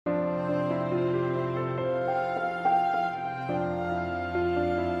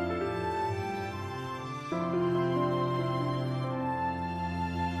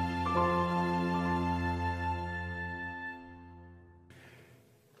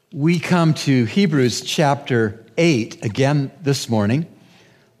We come to Hebrews chapter 8 again this morning.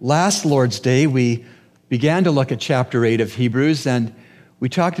 Last Lord's Day, we began to look at chapter 8 of Hebrews, and we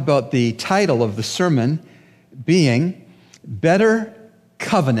talked about the title of the sermon being Better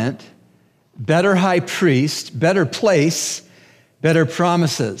Covenant, Better High Priest, Better Place, Better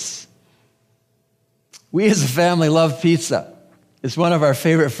Promises. We as a family love pizza. It's one of our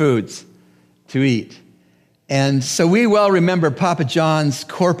favorite foods to eat. And so we well remember Papa John's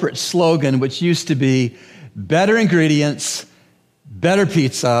corporate slogan, which used to be, better ingredients, better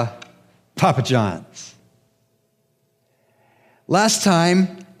pizza, Papa John's. Last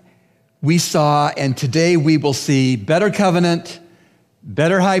time we saw, and today we will see, better covenant,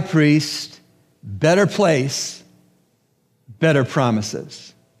 better high priest, better place, better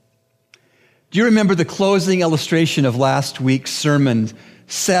promises. Do you remember the closing illustration of last week's sermon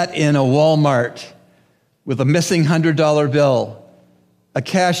set in a Walmart with a missing $100 bill, a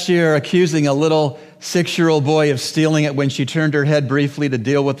cashier accusing a little 6-year-old boy of stealing it when she turned her head briefly to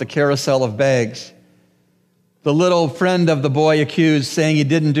deal with the carousel of bags? The little friend of the boy accused saying he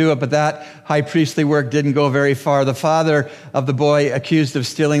didn't do it, but that high priestly work didn't go very far. The father of the boy accused of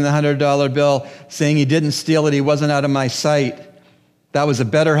stealing the $100 bill saying he didn't steal it, he wasn't out of my sight. That was a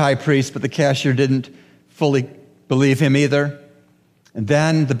better high priest, but the cashier didn't fully believe him either. And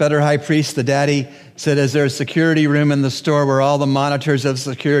then the better high priest, the daddy, said, is there a security room in the store where all the monitors of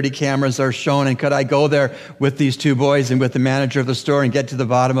security cameras are shown? And could I go there with these two boys and with the manager of the store and get to the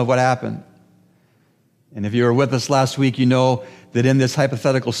bottom of what happened? And if you were with us last week, you know that in this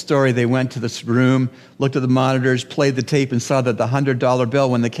hypothetical story, they went to this room, looked at the monitors, played the tape, and saw that the $100 bill,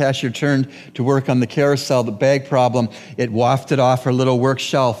 when the cashier turned to work on the carousel, the bag problem, it wafted off her little work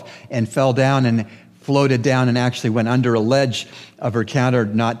shelf and fell down and floated down and actually went under a ledge of her counter,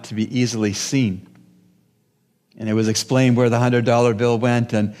 not to be easily seen. And it was explained where the $100 bill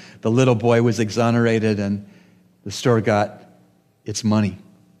went, and the little boy was exonerated, and the store got its money.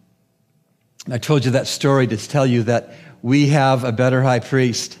 And I told you that story to tell you that we have a better high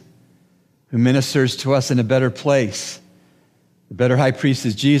priest who ministers to us in a better place. The better high priest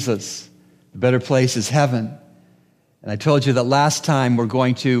is Jesus. The better place is heaven. And I told you that last time we're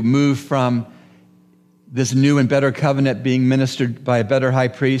going to move from this new and better covenant being ministered by a better high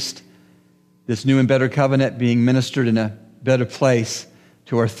priest, this new and better covenant being ministered in a better place,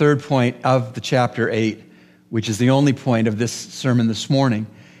 to our third point of the chapter 8, which is the only point of this sermon this morning,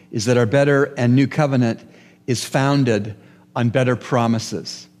 is that our better and new covenant is founded on better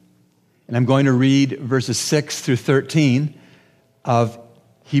promises. And I'm going to read verses 6 through 13 of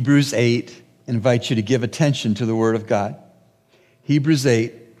Hebrews 8 and invite you to give attention to the Word of God. Hebrews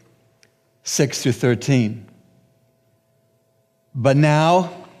 8, 6 through 13. But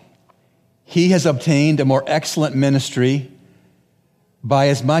now he has obtained a more excellent ministry, by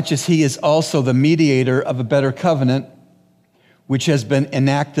as much as he is also the mediator of a better covenant, which has been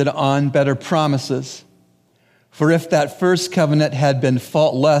enacted on better promises. For if that first covenant had been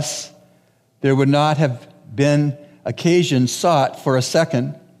faultless, there would not have been occasion sought for a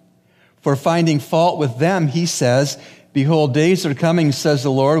second. For finding fault with them, he says, behold, days are coming, says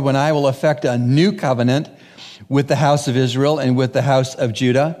the Lord, when I will effect a new covenant with the house of Israel and with the house of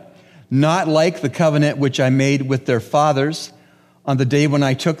Judah, not like the covenant which I made with their fathers on the day when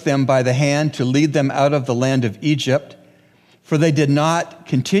I took them by the hand to lead them out of the land of Egypt. For they did not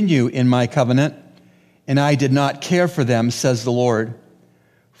continue in my covenant, and I did not care for them, says the Lord.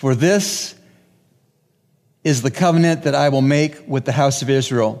 For this is the covenant that I will make with the house of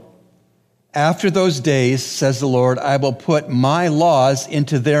Israel. After those days, says the Lord, I will put my laws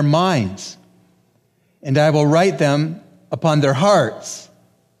into their minds, and I will write them upon their hearts,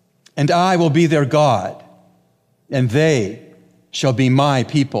 and I will be their God, and they shall be my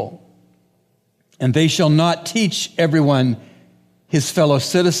people. And they shall not teach everyone his fellow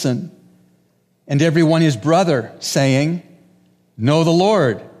citizen, and everyone his brother, saying, know the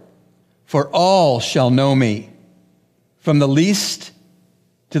Lord, for all shall know me, from the least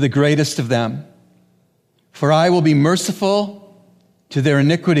to the greatest of them. For I will be merciful to their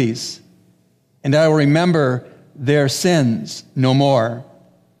iniquities, and I will remember their sins no more.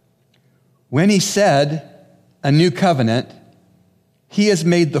 When he said, a new covenant, he has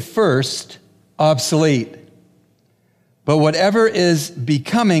made the first obsolete. But whatever is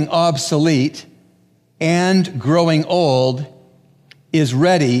becoming obsolete and growing old is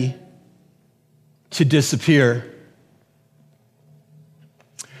ready to disappear.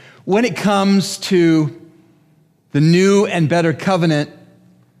 When it comes to the new and better covenant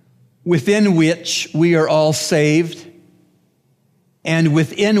within which we are all saved and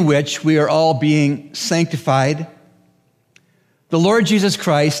within which we are all being sanctified, The Lord Jesus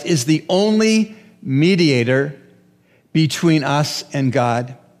Christ is the only mediator between us and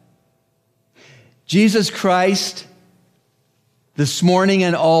God. Jesus Christ, this morning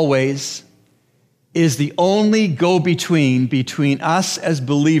and always, is the only go-between between us as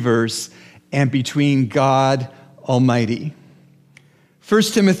believers and between God Almighty. 1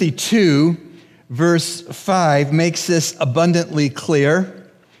 Timothy 2, verse 5 makes this abundantly clear.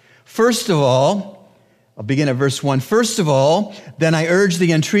 First of all, I'll begin at verse 1. First of all, then I urge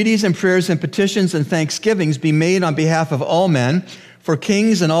the entreaties and prayers and petitions and thanksgivings be made on behalf of all men, for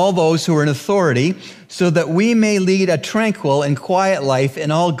kings and all those who are in authority, so that we may lead a tranquil and quiet life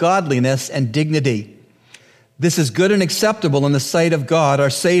in all godliness and dignity. This is good and acceptable in the sight of God, our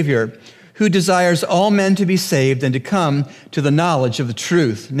Savior, who desires all men to be saved and to come to the knowledge of the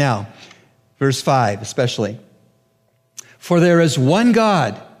truth. Now, verse 5 especially. For there is one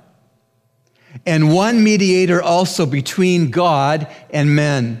God, and one mediator also between God and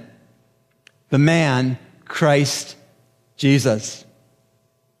men, the man, Christ Jesus.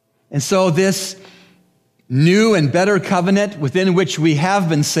 And so this new and better covenant within which we have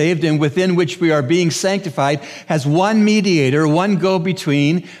been saved and within which we are being sanctified has one mediator, one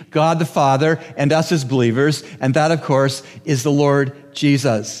go-between, God the Father and us as believers, and that, of course, is the Lord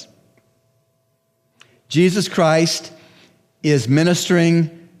Jesus. Jesus Christ is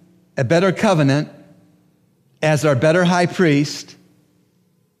ministering a better covenant as our better high priest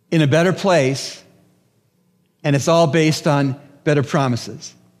in a better place, and it's all based on better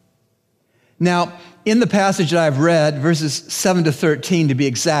promises. Now, in the passage that I've read, verses 7 to 13 to be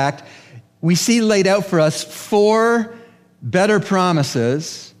exact, we see laid out for us 4 better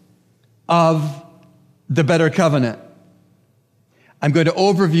promises of the better covenant. I'm going to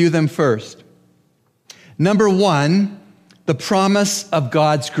overview them first. Number 1, the promise of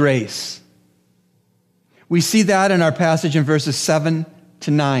God's grace. We see that in our passage in verses 7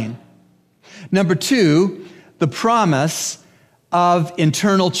 to 9. Number 2, the promise of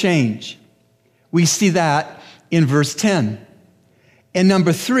eternal change. We see that in verse 10. And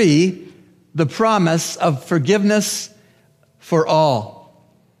number 3, the promise of forgiveness for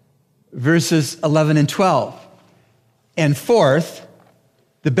all. Verses 11 and 12. And fourth,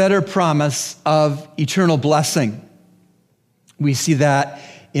 the better promise of eternal blessing. We see that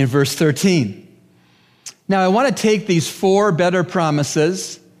in verse 13. Now, I want to take these 4 better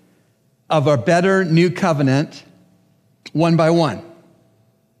promises of our better new covenant one by one.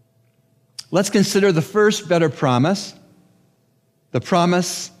 Let's consider the first better promise, the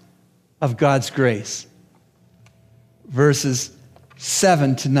promise of God's grace. Verses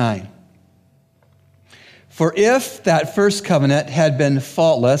 7 to 9. For if that first covenant had been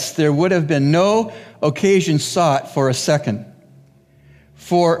faultless, there would have been no occasion sought for a second.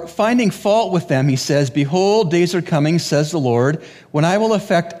 For finding fault with them, he says, behold, days are coming, says the Lord, when I will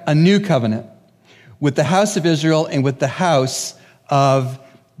effect a new covenant with the house of Israel and with the house of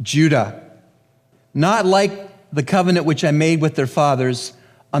Judah. Not like the covenant which I made with their fathers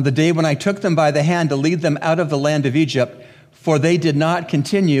on the day when I took them by the hand to lead them out of the land of Egypt, for they did not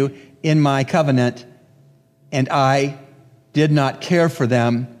continue in my covenant, and I did not care for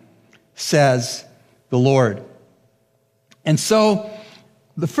them, says the Lord. And so,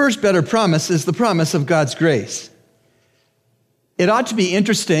 the first better promise is the promise of God's grace. It ought to be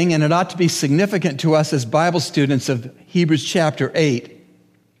interesting and it ought to be significant to us as Bible students of Hebrews chapter 8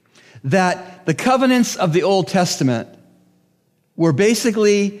 that the covenants of the Old Testament were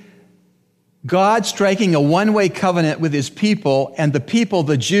basically God striking a one-way covenant with his people and the people,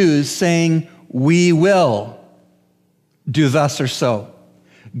 the Jews, saying, we will do thus or so.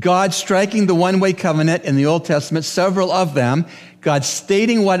 God striking the one-way covenant in the Old Testament, several of them, God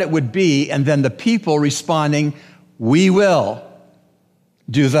stating what it would be, and then the people responding, we will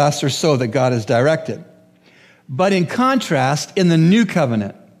do thus or so that God has directed. But in contrast, in the New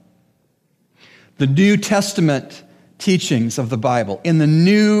Covenant, the New Testament teachings of the Bible, in the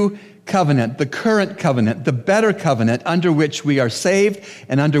New Covenant, the current covenant, the better covenant under which we are saved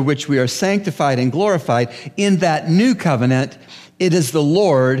and under which we are sanctified and glorified, in that New Covenant, it is the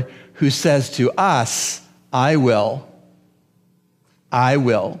Lord who says to us, I will, I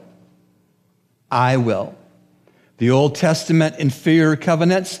will, I will. The Old Testament inferior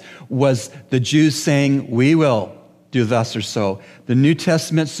covenants was the Jews saying, we will do thus or so. The New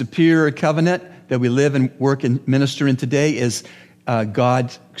Testament superior covenant that we live and work and minister in today is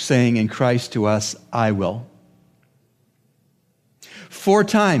God saying in Christ to us, I will. 4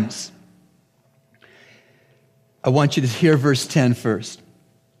 times. I want you to hear verse 10 first.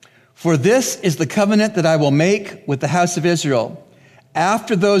 For this is the covenant that I will make with the house of Israel.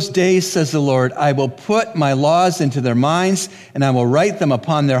 After those days, says the Lord, I will put my laws into their minds, and I will write them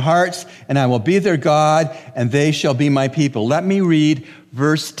upon their hearts, and I will be their God, and they shall be my people. Let me read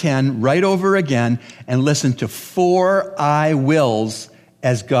verse 10 right over again and listen to 4 I wills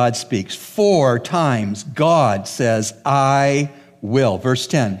as God speaks. 4 times God says, I will. Verse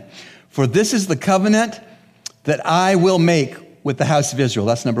 10, for this is the covenant that I will make with the house of Israel.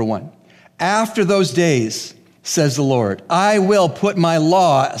 That's number 1. After those days, says the Lord, I will put my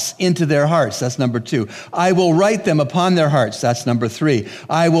laws into their hearts. That's number 2. I will write them upon their hearts. That's number 3.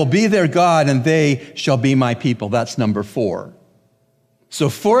 I will be their God, and they shall be my people. That's number 4. So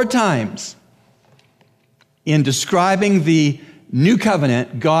 4 times in describing the new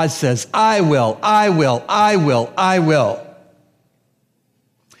covenant, God says, I will, I will, I will, I will.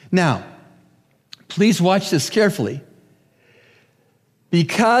 Now, please watch this carefully.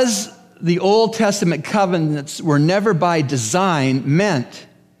 Because the Old Testament covenants were never by design meant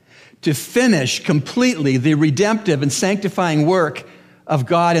to finish completely the redemptive and sanctifying work of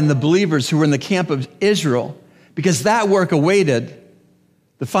God and the believers who were in the camp of Israel, because that work awaited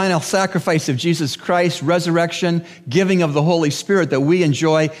the final sacrifice of Jesus Christ, resurrection, giving of the Holy Spirit that we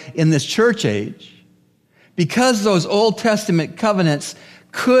enjoy in this church age. Because those Old Testament covenants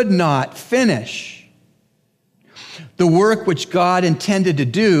could not finish the work which God intended to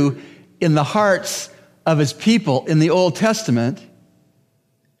do in the hearts of his people in the Old Testament,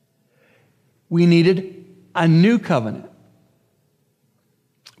 we needed a new covenant.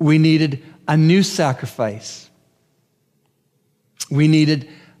 We needed a new sacrifice. We needed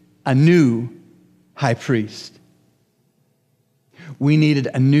a new high priest. We needed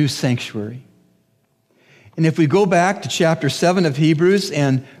a new sanctuary. And if we go back to chapter 7 of Hebrews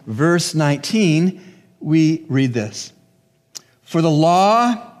and verse 19, we read this. For the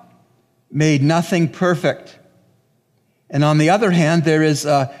law made nothing perfect. And on the other hand, there is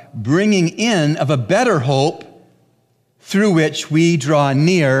a bringing in of a better hope through which we draw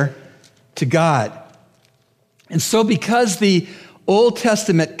near to God. And so because the Old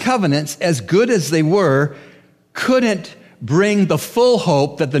Testament covenants, as good as they were, couldn't bring the full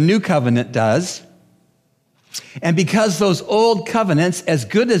hope that the new covenant does, and because those old covenants, as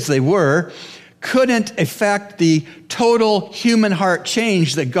good as they were, couldn't affect the total human heart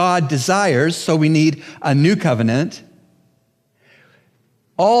change that God desires, so we need a new covenant.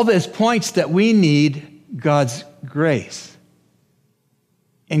 All this points that we need God's grace.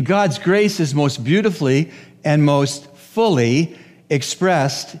 And God's grace is most beautifully and most fully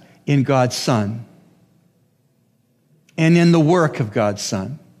expressed in God's Son and in the work of God's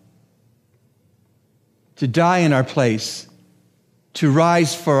Son. To die in our place, to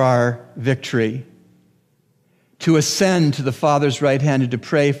rise for our victory, to ascend to the Father's right hand and to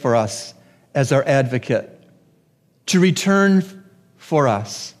pray for us as our advocate, to return for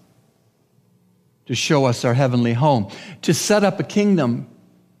us, to show us our heavenly home, to set up a kingdom,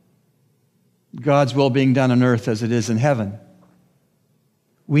 God's will being done on earth as it is in heaven.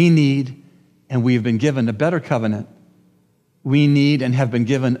 We need, and we have been given a better covenant. We need and have been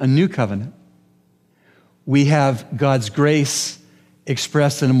given a new covenant. We have God's grace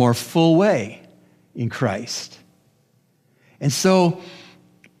expressed in a more full way in Christ. And so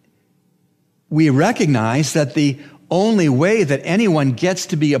we recognize that the only way that anyone gets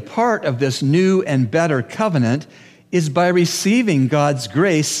to be a part of this new and better covenant is by receiving God's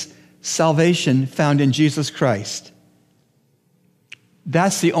grace, salvation found in Jesus Christ.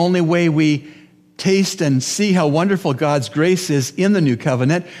 That's the only way we taste and see how wonderful God's grace is in the new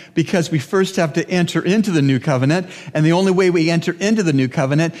covenant, because we first have to enter into the new covenant, and the only way we enter into the new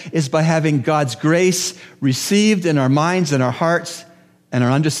covenant is by having God's grace received in our minds and our hearts and our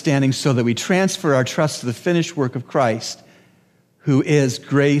understanding, so that we transfer our trust to the finished work of Christ, who is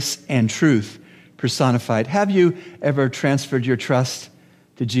grace and truth personified. Have you ever transferred your trust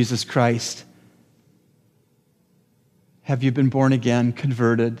to Jesus Christ? Have you been born again,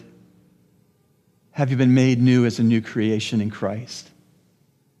 converted? Have you been made new as a new creation in Christ?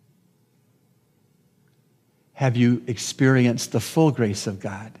 Have you experienced the full grace of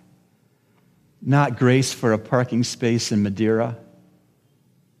God? Not grace for a parking space in Madeira,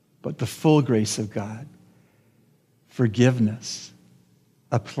 but the full grace of God. Forgiveness,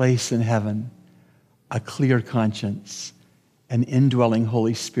 a place in heaven, a clear conscience, an indwelling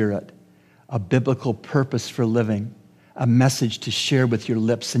Holy Spirit, a biblical purpose for living, a message to share with your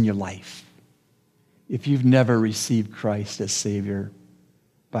lips and your life. If you've never received Christ as Savior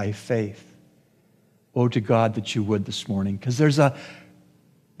by faith, oh, to God that you would this morning, because there's a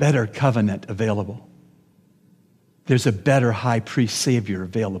better covenant available. There's a better high priest Savior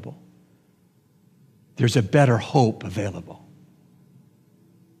available. There's a better hope available.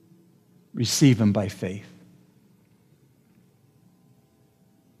 receive him by faith.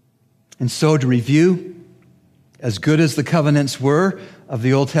 And so, to review, as good as the covenants were of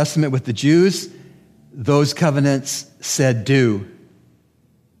the Old Testament with the Jews, those covenants said do.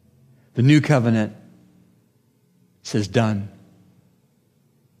 The new covenant says done.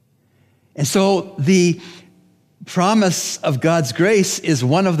 And so the promise of God's grace is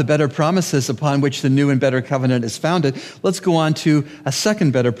one of the better promises upon which the new and better covenant is founded. Let's go on to a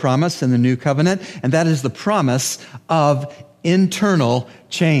second better promise in the new covenant, and that is the promise of internal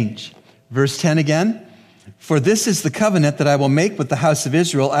change. Verse 10 again. For this is the covenant that I will make with the house of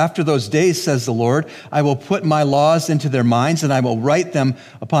Israel after those days, says the Lord. I will put my laws into their minds, and I will write them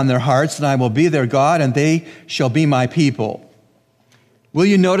upon their hearts, and I will be their God, and they shall be my people. Will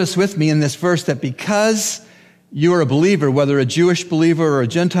you notice with me in this verse that because you are a believer, whether a Jewish believer or a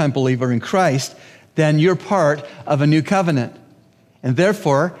Gentile believer in Christ, then you're part of a new covenant. And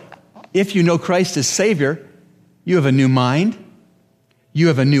therefore, if you know Christ as Savior, you have a new mind, you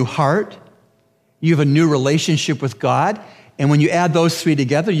have a new heart, you have a new relationship with God. And when you add those three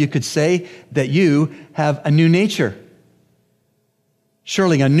together, you could say that you have a new nature.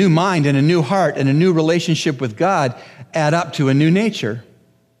 Surely a new mind and a new heart and a new relationship with God add up to a new nature.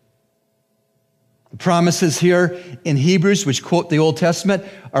 The promises here in Hebrews, which quote the Old Testament,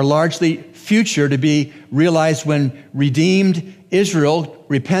 are largely future to be realized when redeemed Israel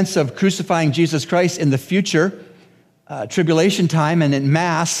repents of crucifying Jesus Christ in the future tribulation time, and in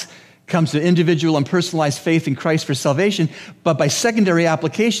mass comes to individual and personalized faith in Christ for salvation. But by secondary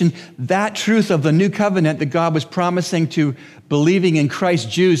application, that truth of the new covenant that God was promising to believing in Christ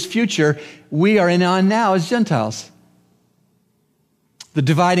Jews' future, we are in on now as Gentiles. The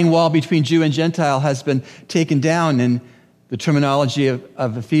dividing wall between Jew and Gentile has been taken down in the terminology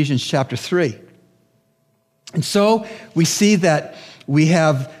of Ephesians chapter 3. And so we see that we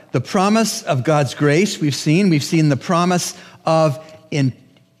have the promise of God's grace. We've seen the promise of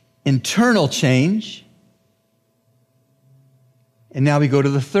internal change. And now we go to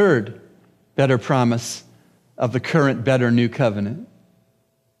the third better promise of the current better new covenant.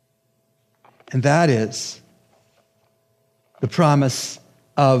 And that is the promise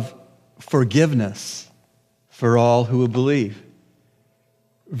of forgiveness for all who will believe.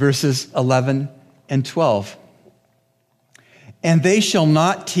 Verses 11 and 12. And they shall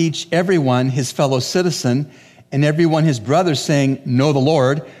not teach everyone his fellow citizen and everyone his brother, saying, Know the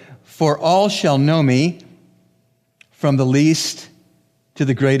Lord, for all shall know me, from the least to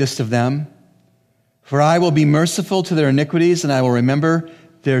the greatest of them. For I will be merciful to their iniquities, and I will remember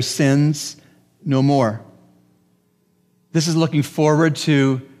their sins no more. This is looking forward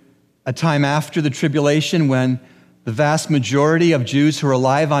to a time after the tribulation when the vast majority of Jews who are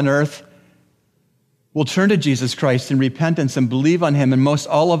alive on earth will turn to Jesus Christ in repentance and believe on him, and most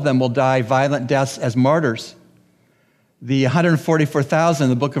all of them will die violent deaths as martyrs. The 144,000 in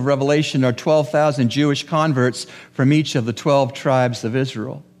the book of Revelation are 12,000 Jewish converts from each of the 12 tribes of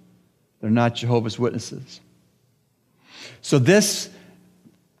Israel. They're not Jehovah's Witnesses. So this,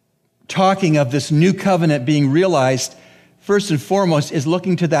 talking of this new covenant being realized, first and foremost, is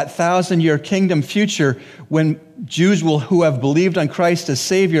looking to that 1,000-year kingdom future when Jews who have believed on Christ as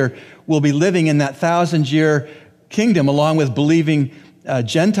Savior will be living in that 1,000-year kingdom along with believing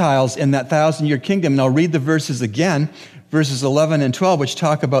Gentiles in that 1,000-year kingdom. And I'll read the verses again, verses 11 and 12, which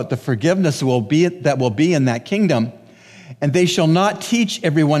talk about the forgiveness that will be in that kingdom. And they shall not teach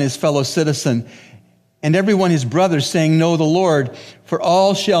everyone his fellow citizen and everyone his brother, saying, Know the Lord, for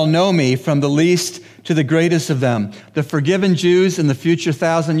all shall know me, from the least to the greatest of them. The forgiven Jews in the future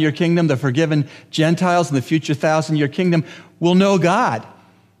 1,000-year kingdom, the forgiven Gentiles in the future 1,000-year kingdom will know God.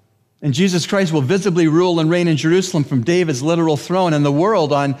 And Jesus Christ will visibly rule and reign in Jerusalem from David's literal throne, and the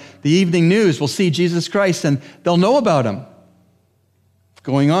world on the evening news will see Jesus Christ, and they'll know about him.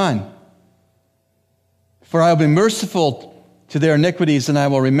 Going on. For I will be merciful to their iniquities, and I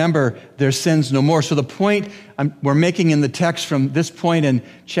will remember their sins no more. So the point we're making in the text from this point in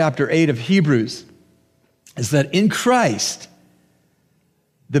chapter 8 of Hebrews is that in Christ,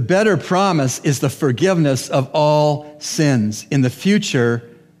 the better promise is the forgiveness of all sins in the future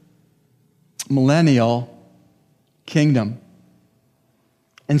millennial kingdom.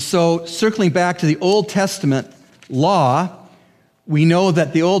 And so, circling back to the Old Testament law, we know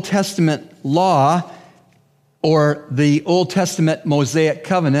that the Old Testament law, or the Old Testament Mosaic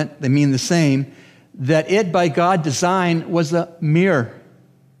covenant, they mean the same, that it, by God design, was a mirror,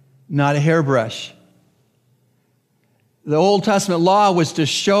 not a hairbrush. The Old Testament law was to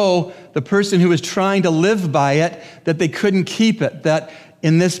show the person who was trying to live by it that they couldn't keep it, that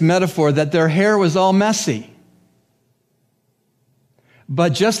in this metaphor, that their hair was all messy.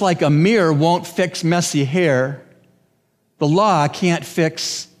 But just like a mirror won't fix messy hair, the law can't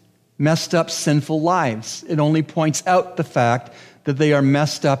fix messed up, sinful lives. It only points out the fact that they are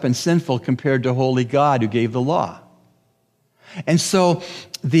messed up and sinful compared to holy God who gave the law. And so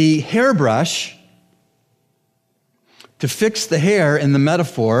the hairbrush to fix the hair in the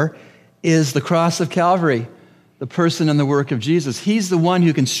metaphor is the cross of Calvary, the person and the work of Jesus. He's the one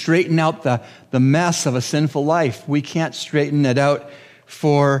who can straighten out the mess of a sinful life. We can't straighten it out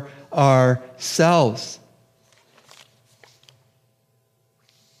for ourselves.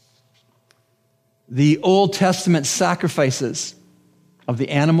 The Old Testament sacrifices of the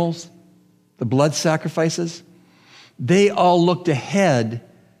animals, the blood sacrifices, they all looked ahead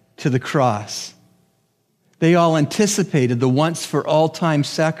to the cross. They all anticipated the once for all time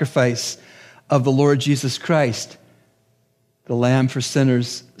sacrifice of the Lord Jesus Christ, the Lamb for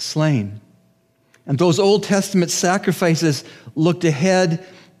sinners slain. And those Old Testament sacrifices looked ahead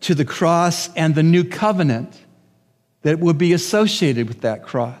to the cross and the new covenant that would be associated with that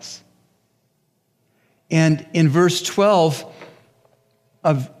cross. And in verse 12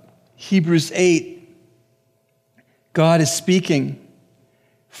 of Hebrews 8, God is speaking,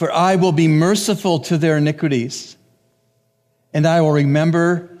 "For I will be merciful to their iniquities, and I will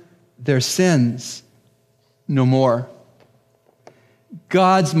remember their sins no more."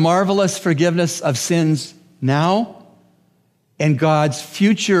 God's marvelous forgiveness of sins now and God's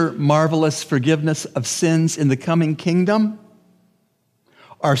future marvelous forgiveness of sins in the coming kingdom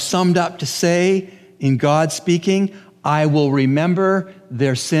are summed up to say, in God speaking, "I will remember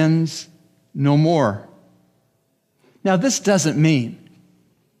their sins no more." Now, this doesn't mean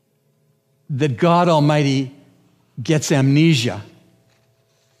that God Almighty gets amnesia.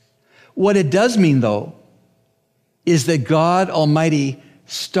 What it does mean, though, is that God Almighty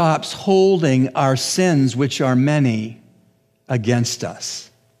stops holding our sins, which are many, against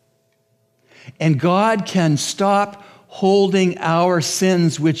us. And God can stop holding our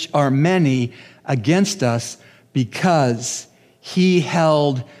sins, which are many, against us because he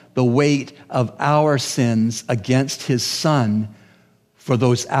held the weight of our sins against his Son for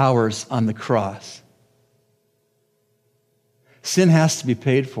those hours on the cross. Sin has to be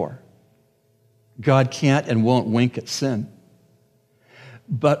paid for. God can't and won't wink at sin.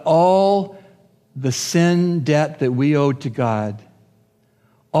 But all the sin debt that we owed to God,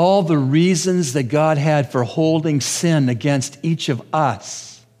 all the reasons that God had for holding sin against each of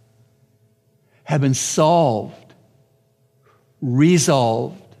us have been solved,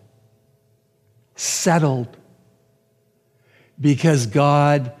 resolved, settled, because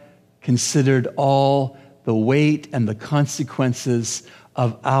God considered all the weight and the consequences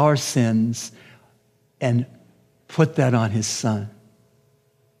of our sins and put that on his Son.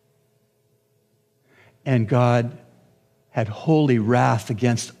 And God had holy wrath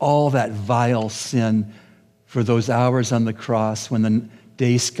against all that vile sin for those hours on the cross when the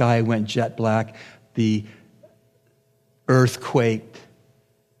day sky went jet black, the earth quaked,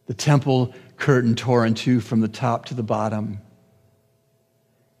 the temple curtain tore in two from the top to the bottom.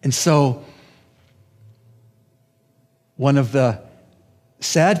 And so, one of the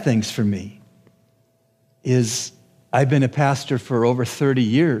sad things for me is I've been a pastor for over 30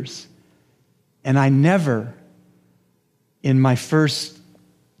 years, and I never, in my first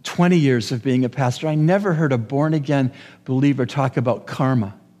 20 years of being a pastor, I never heard a born-again believer talk about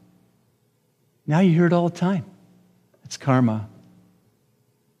karma. Now you hear it all the time. It's karma.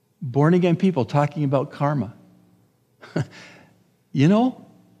 Born-again people talking about karma. You know,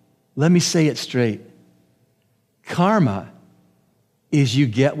 let me say it straight. Karma is you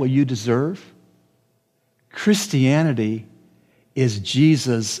get what you deserve. Christianity is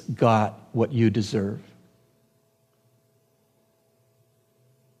Jesus got what you deserve.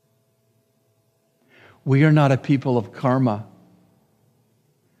 We are not a people of karma.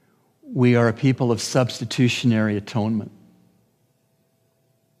 We are a people of substitutionary atonement.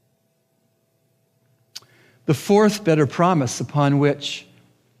 The fourth better promise upon which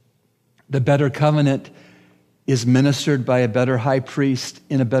the better covenant is ministered by a better high priest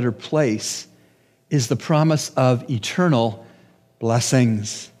in a better place is the promise of eternal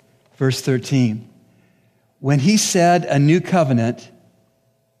blessings. Verse 13, when he said a new covenant,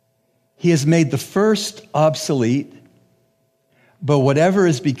 he has made the first obsolete, but whatever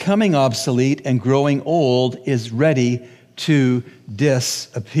is becoming obsolete and growing old is ready to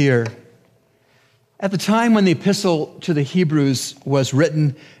disappear. At the time when the epistle to the Hebrews was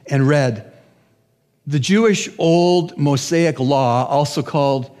written and read, the Jewish old Mosaic law, also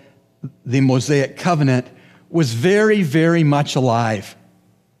called the Mosaic covenant, was very, very much alive.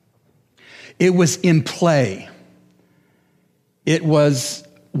 It was in play. It was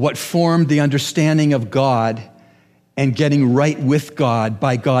what formed the understanding of God and getting right with God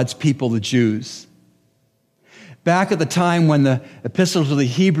by God's people, the Jews. Back at the time when the Epistle to the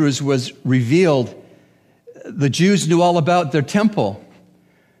Hebrews was revealed, the Jews knew all about their temple.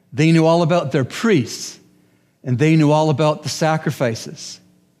 They knew all about their priests, and they knew all about the sacrifices.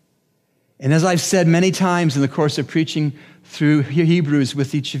 And as I've said many times in the course of preaching through Hebrews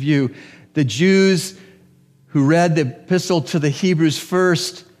with each of you, the Jews who read the Epistle to the Hebrews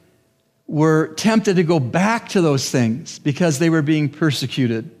first were tempted to go back to those things because they were being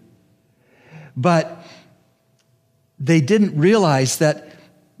persecuted. But they didn't realize that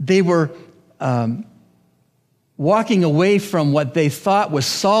they were walking away from what they thought was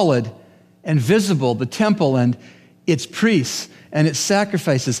solid and visible, the temple and its priests and its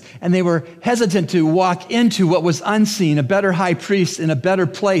sacrifices. And they were hesitant to walk into what was unseen, a better high priest in a better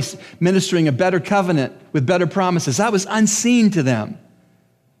place, ministering a better covenant with better promises. That was unseen to them.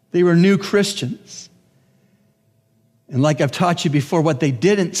 They were new Christians. And like I've taught you before, what they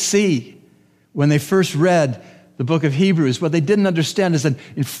didn't see when they first read the book of Hebrews, what they didn't understand is that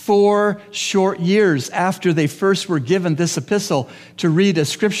in 4 short years after they first were given this epistle to read a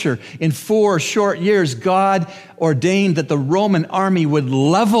scripture, in 4 short years, God ordained that the Roman army would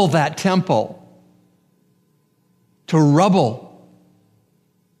level that temple to rubble,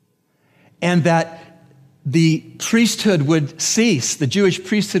 and that the priesthood would cease, the Jewish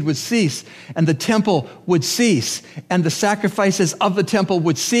priesthood would cease, and the temple would cease, and the sacrifices of the temple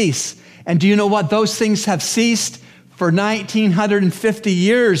would cease. And do you know what? Those things have ceased for 1950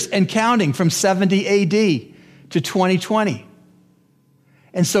 years and counting, from 70 AD to 2020.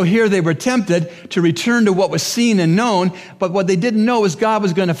 And so here they were tempted to return to what was seen and known, but what they didn't know is God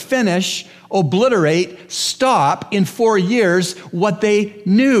was going to finish, obliterate, stop in 4 years what they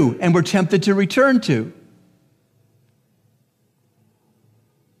knew and were tempted to return to.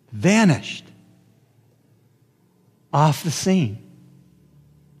 Vanished off the scene.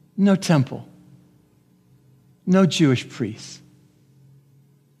 No temple, no Jewish priests,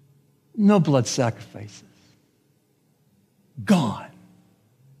 no blood sacrifices. Gone.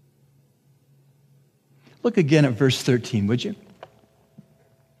 Look again at verse 13, would you?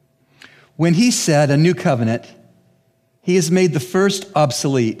 When he said a new covenant, he has made the first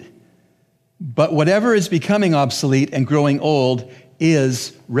obsolete. But whatever is becoming obsolete and growing old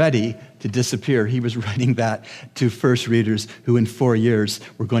is ready to disappear. He was writing that to first readers who in 4 years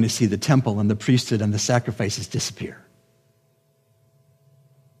were going to see the temple and the priesthood and the sacrifices disappear.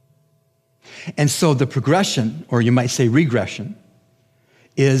 And so the progression, or you might say regression,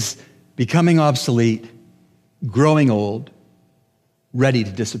 is becoming obsolete, growing old, ready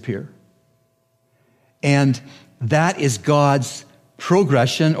to disappear. And that is God's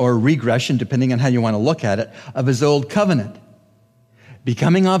progression or regression, depending on how you want to look at it, of his old covenant.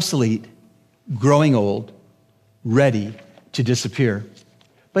 Becoming obsolete, growing old, ready to disappear.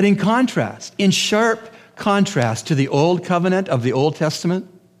 But in contrast, in sharp contrast to the old covenant of the Old Testament,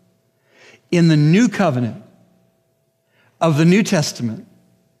 in the new covenant of the New Testament,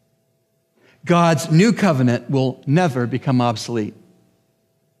 God's new covenant will never become obsolete.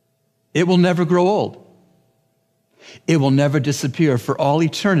 It will never grow old. It will never disappear for all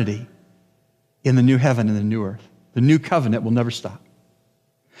eternity in the new heaven and the new earth. The new covenant will never stop.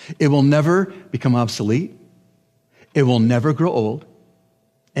 It will never become obsolete. It will never grow old.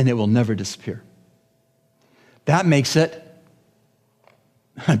 And it will never disappear. That makes it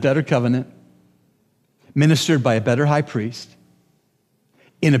a better covenant, ministered by a better high priest,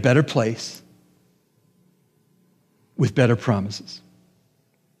 in a better place, with better promises.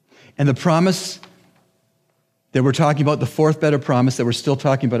 And the promise that we're talking about, the fourth better promise that we're still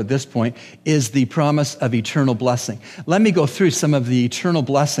talking about at this point, is the promise of eternal blessing. Let me go through some of the eternal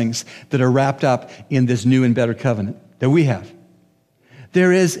blessings that are wrapped up in this new and better covenant that we have.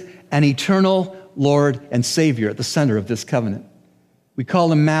 There is an eternal Lord and Savior at the center of this covenant. We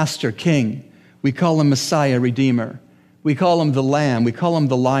call him Master, King. We call him Messiah, Redeemer. We call him the Lamb. We call him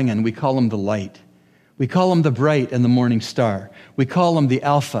the Lion. We call him the Light. We call him the Bright and the Morning Star. We call him the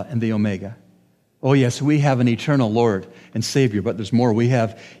Alpha and the Omega. Oh yes, we have an eternal Lord and Savior, but there's more. We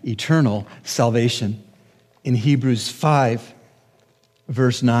have eternal salvation. In Hebrews 5,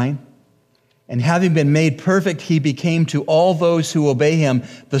 verse 9, and having been made perfect, he became to all those who obey him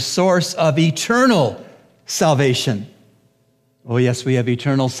the source of eternal salvation. Oh yes, we have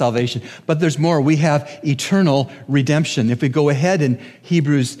eternal salvation, but there's more. We have eternal redemption. If we go ahead in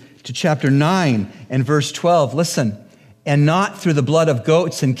Hebrews to chapter 9 and verse 12, listen. And not through the blood of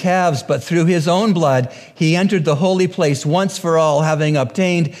goats and calves, but through his own blood, he entered the holy place once for all, having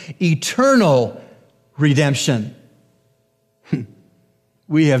obtained eternal redemption.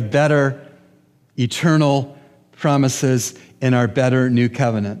 We have better eternal promises in our better new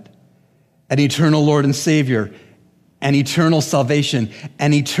covenant. An eternal Lord and Savior, an eternal salvation,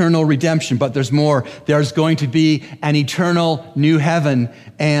 an eternal redemption. But there's more. There's going to be an eternal new heaven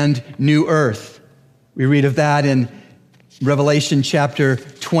and new earth. We read of that in Revelation chapter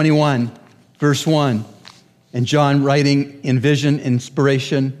 21, verse 1. And John writing in vision,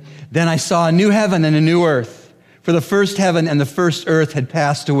 inspiration, "Then I saw a new heaven and a new earth. For the first heaven and the first earth had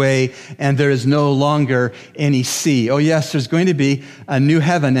passed away, and there is no longer any sea." Oh yes, there's going to be a new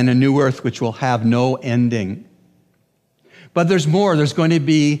heaven and a new earth which will have no ending. But there's more. There's going to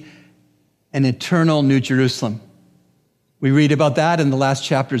be an eternal New Jerusalem. We read about that in the last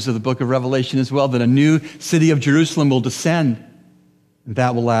chapters of the book of Revelation as well, that a new city of Jerusalem will descend, and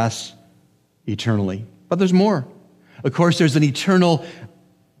that will last eternally. But there's more. Of course, there's an eternal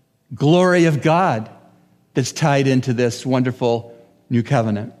glory of God that's tied into this wonderful new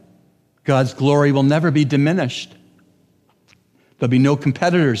covenant. God's glory will never be diminished. There'll be no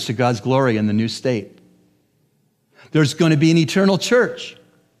competitors to God's glory in the new state. There's going to be an eternal church.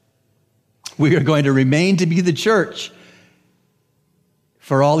 We are going to remain to be the church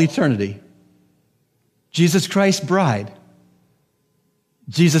for all eternity. Jesus Christ's bride.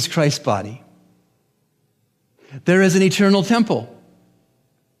 Jesus Christ's body. There is an eternal temple.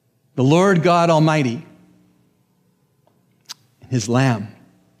 The Lord God Almighty. His Lamb.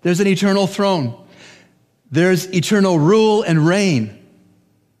 There's an eternal throne. There's eternal rule and reign.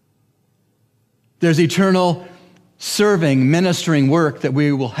 There's eternal serving, ministering work that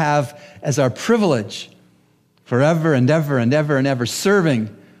we will have as our privilege forever and ever and ever and ever,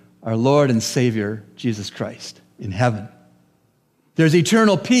 serving our Lord and Savior, Jesus Christ, in heaven. There's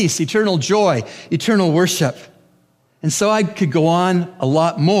eternal peace, eternal joy, eternal worship. And so I could go on a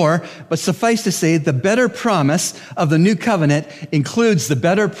lot more, but suffice to say, the better promise of the new covenant includes the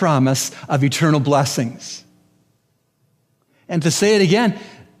better promise of eternal blessings. And to say it again,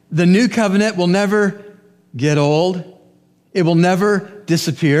 the new covenant will never get old. It will never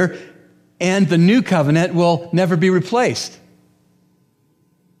disappear. And the new covenant will never be replaced.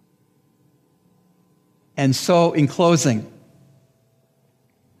 And so, in closing,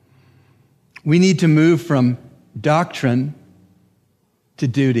 we need to move from doctrine to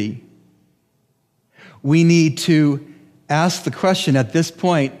duty. We need to ask the question at this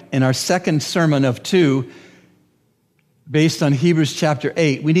point in our second sermon of two, based on Hebrews chapter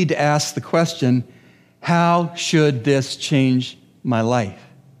 8, we need to ask the question, how should this change my life?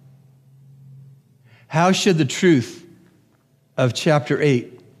 How should the truth of chapter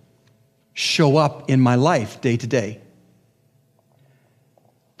 8 show up in my life day to day?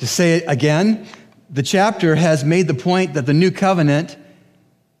 To say it again, the chapter has made the point that the new covenant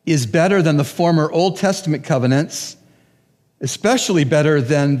is better than the former Old Testament covenants, especially better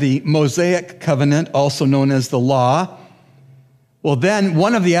than the Mosaic covenant, also known as the law. Well, then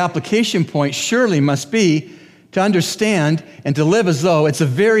one of the application points surely must be to understand and to live as though it's a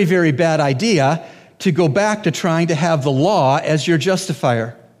very, very bad idea to go back to trying to have the law as your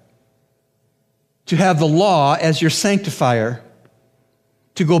justifier, to have the law as your sanctifier.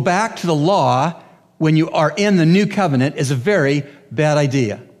 To go back to the law when you are in the new covenant is a very bad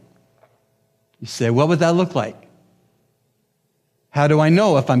idea. You say, what would that look like? How do I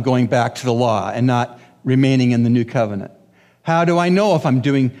know if I'm going back to the law and not remaining in the new covenant? How do I know if I'm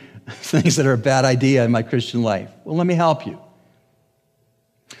doing things that are a bad idea in my Christian life? Well, let me help you.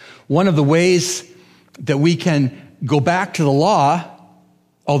 One of the ways that we can go back to the law,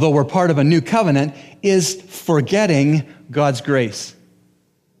 although we're part of a new covenant, is forgetting God's grace.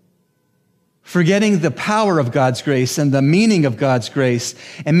 Forgetting the power of God's grace and the meaning of God's grace,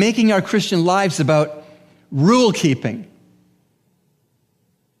 and making our Christian lives about rule keeping.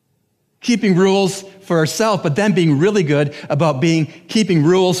 Keeping rules for ourselves, but then being really good about keeping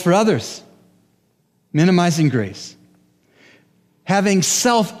rules for others. Minimizing grace. Having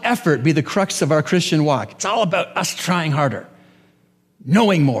self-effort be the crux of our Christian walk. It's all about us trying harder,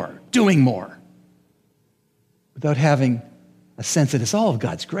 knowing more, doing more, without having a sense that it's all of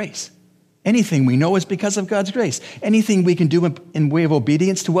God's grace. Anything we know is because of God's grace. Anything we can do in way of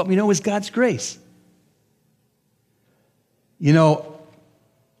obedience to what we know is God's grace. You know,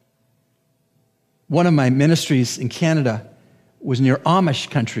 one of my ministries in Canada was near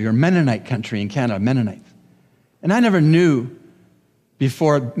Amish country or Mennonite country in Canada, Mennonites. And I never knew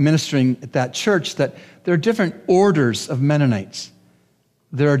before ministering at that church that there are different orders of Mennonites.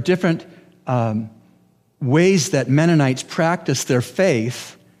 There are different ways that Mennonites practice their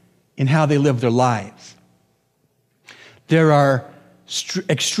faith in how they live their lives. There are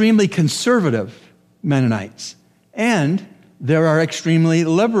extremely conservative Mennonites, and there are extremely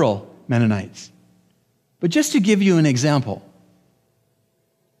liberal Mennonites. But just to give you an example,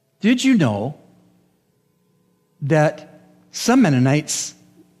 did you know that some Mennonites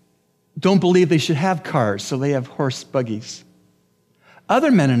don't believe they should have cars, so they have horse buggies?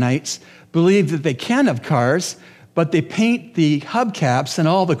 Other Mennonites believe that they can have cars, but they paint the hubcaps and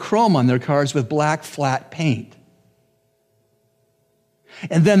all the chrome on their cars with black, flat paint.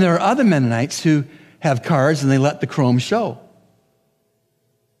 And then there are other Mennonites who have cars and they let the chrome show.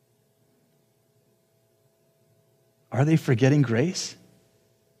 Are they forgetting grace?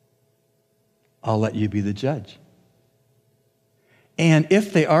 I'll let you be the judge. And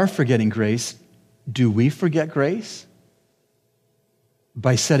if they are forgetting grace, do we forget grace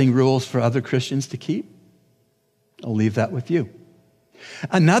by setting rules for other Christians to keep? I'll leave that with you.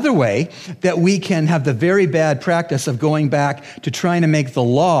 Another way that we can have the very bad practice of going back to trying to make the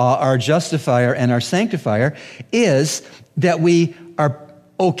law our justifier and our sanctifier is that we are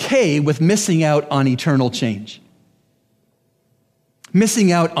okay with missing out on eternal change.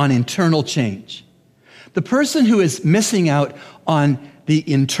 Missing out on internal change. The person who is missing out on the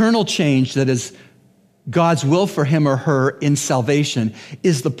internal change that is God's will for him or her in salvation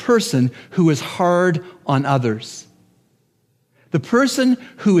is the person who is hard on others. The person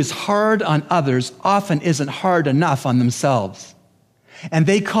who is hard on others often isn't hard enough on themselves. And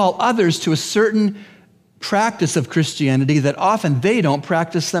they call others to a certain practice of Christianity that often they don't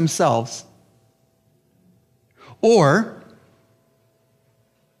practice themselves. Or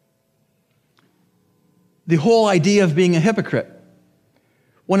the whole idea of being a hypocrite.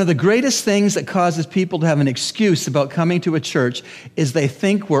 One of the greatest things that causes people to have an excuse about coming to a church is they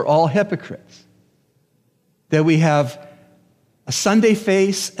think we're all hypocrites. That we have a Sunday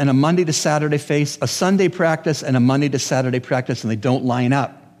face and a Monday to Saturday face, a Sunday practice and a Monday to Saturday practice, and they don't line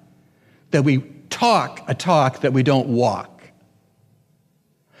up. That we talk a talk that we don't walk.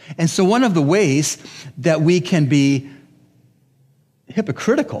 And so one of the ways that we can be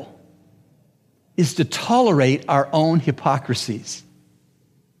hypocritical is to tolerate our own hypocrisies.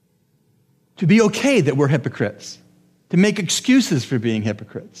 To be okay that we're hypocrites. To make excuses for being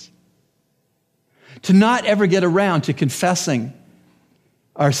hypocrites. To not ever get around to confessing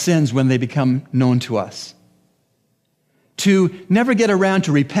our sins when they become known to us. To never get around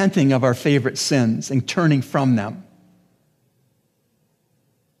to repenting of our favorite sins and turning from them.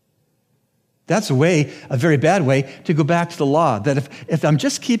 That's a very bad way to go back to the law. That if I'm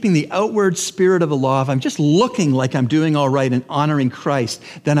just keeping the outward spirit of the law, if I'm just looking like I'm doing all right and honoring Christ,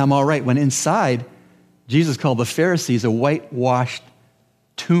 then I'm all right. When inside, Jesus called the Pharisees a whitewashed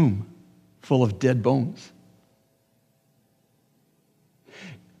tomb full of dead bones.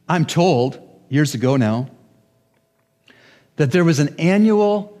 I'm told, years ago now, that there was an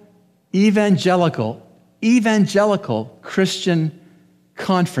annual evangelical Christian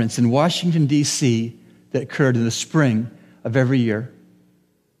conference in Washington, D.C. that occurred in the spring of every year.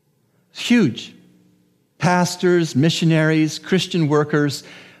 It's huge. Pastors, missionaries, Christian workers,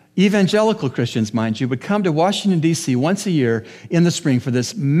 evangelical Christians, mind you, would come to Washington, D.C. once a year in the spring for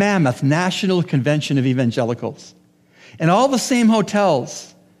this mammoth national convention of evangelicals. And all the same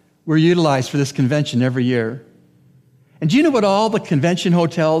hotels were utilized for this convention every year. And do you know what all the convention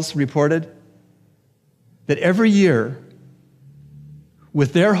hotels reported? That every year,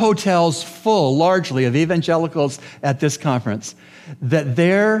 with their hotels full largely of evangelicals at this conference, that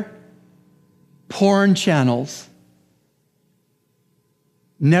their porn channels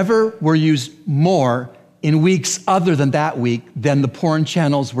never were used more in weeks other than that week than the porn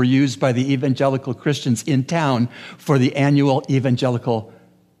channels were used by the evangelical Christians in town for the annual evangelical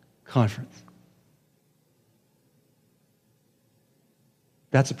conference.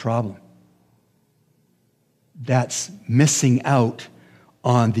 That's a problem. That's missing out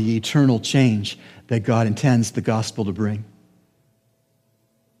on the eternal change that God intends the gospel to bring.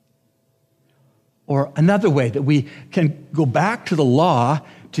 Or another way that we can go back to the law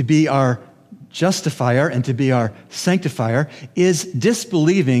to be our justifier and to be our sanctifier is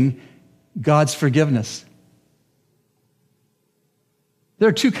disbelieving God's forgiveness. There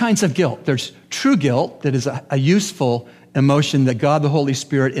are two kinds of guilt. There's true guilt that is a useful emotion that God the Holy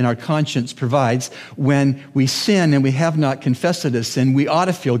Spirit in our conscience provides. When we sin and we have not confessed it as sin, we ought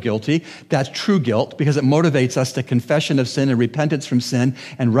to feel guilty. That's true guilt because it motivates us to confession of sin and repentance from sin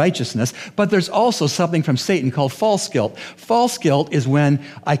and righteousness. But there's also something from Satan called false guilt. False guilt is when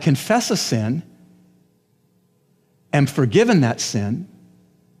I confess a sin, am forgiven that sin,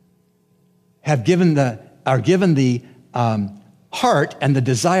 are given the heart and the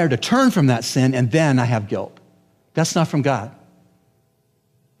desire to turn from that sin, and then I have guilt. That's not from God.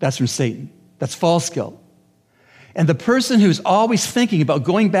 That's from Satan. That's false guilt. And the person who's always thinking about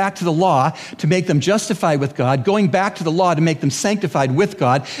going back to the law to make them justified with God, going back to the law to make them sanctified with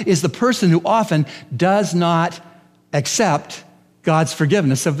God, is the person who often does not accept God's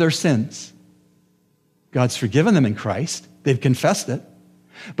forgiveness of their sins. God's forgiven them in Christ. They've confessed it,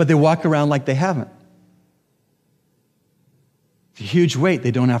 but they walk around like they haven't. It's a huge weight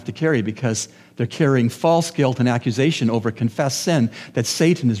they don't have to carry because they're carrying false guilt and accusation over confessed sin that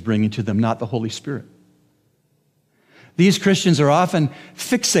Satan is bringing to them, not the Holy Spirit. These Christians are often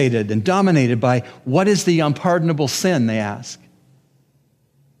fixated and dominated by what is the unpardonable sin, they ask.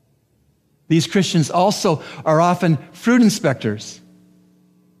 These Christians also are often fruit inspectors.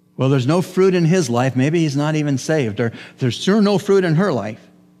 Well, there's no fruit in his life. Maybe he's not even saved. Or there's sure no fruit in her life.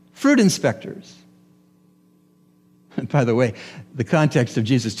 Fruit inspectors. And by the way, the context of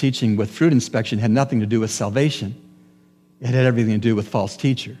Jesus' teaching with fruit inspection had nothing to do with salvation. It had everything to do with false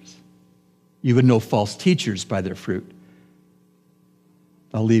teachers. You would know false teachers by their fruit.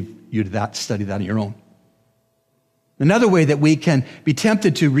 I'll leave you to that, study that on your own. Another way that we can be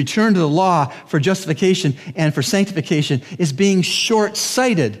tempted to return to the law for justification and for sanctification is being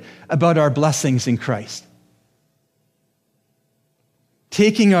short-sighted about our blessings in Christ.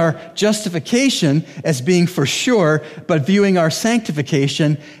 Taking our justification as being for sure, but viewing our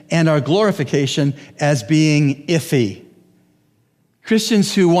sanctification and our glorification as being iffy.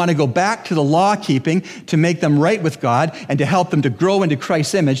 Christians who want to go back to the law keeping to make them right with God and to help them to grow into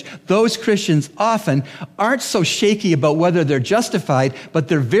Christ's image, those Christians often aren't so shaky about whether they're justified, but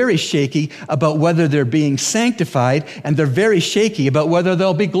they're very shaky about whether they're being sanctified, and they're very shaky about whether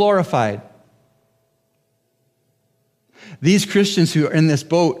they'll be glorified. These Christians who are in this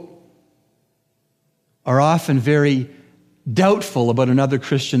boat are often very doubtful about another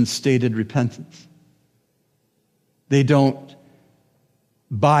Christian's stated repentance. They don't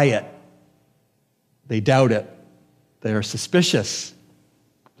buy it. They doubt it. They are suspicious.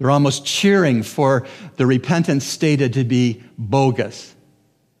 They're almost cheering for the repentance stated to be bogus.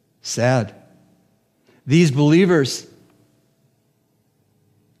 Sad. These believers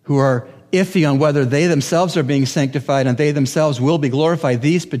who are iffy on whether they themselves are being sanctified and they themselves will be glorified,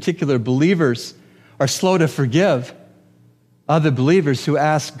 these particular believers are slow to forgive other believers who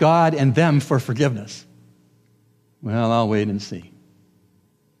ask God and them for forgiveness. Well, I'll wait and see.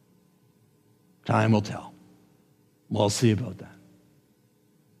 Time will tell. We'll see about that.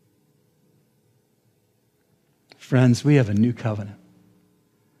 Friends, we have a new covenant.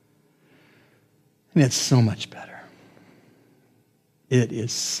 And it's so much better. It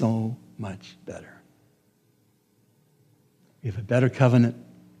is so much better. We have a better covenant.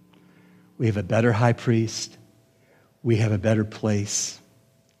 We have a better high priest. We have a better place.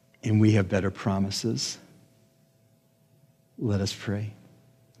 And we have better promises. Let us pray.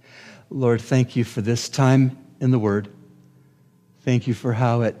 Lord, thank you for this time in the Word. Thank you for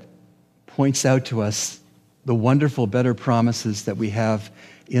how it points out to us the wonderful, better promises that we have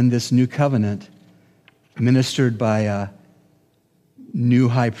in this new covenant, ministered by a new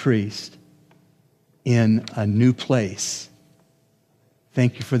high priest in a new place.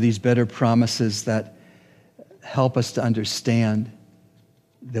 Thank you for these better promises that help us to understand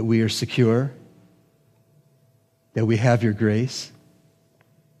that we are secure, that we have your grace,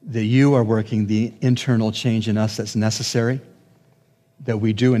 that you are working the internal change in us that's necessary, that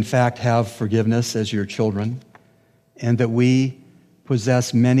we do in fact have forgiveness as your children, and that we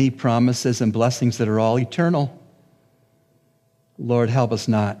possess many promises and blessings that are all eternal. Lord, help us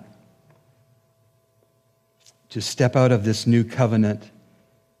not to step out of this new covenant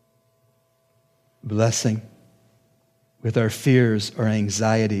blessing with our fears or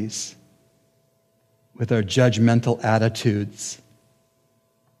anxieties, with our judgmental attitudes,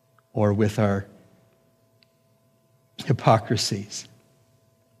 or with our hypocrisies.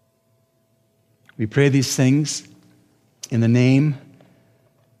 We pray these things in the name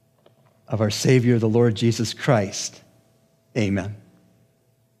of our Savior, the Lord Jesus Christ. Amen.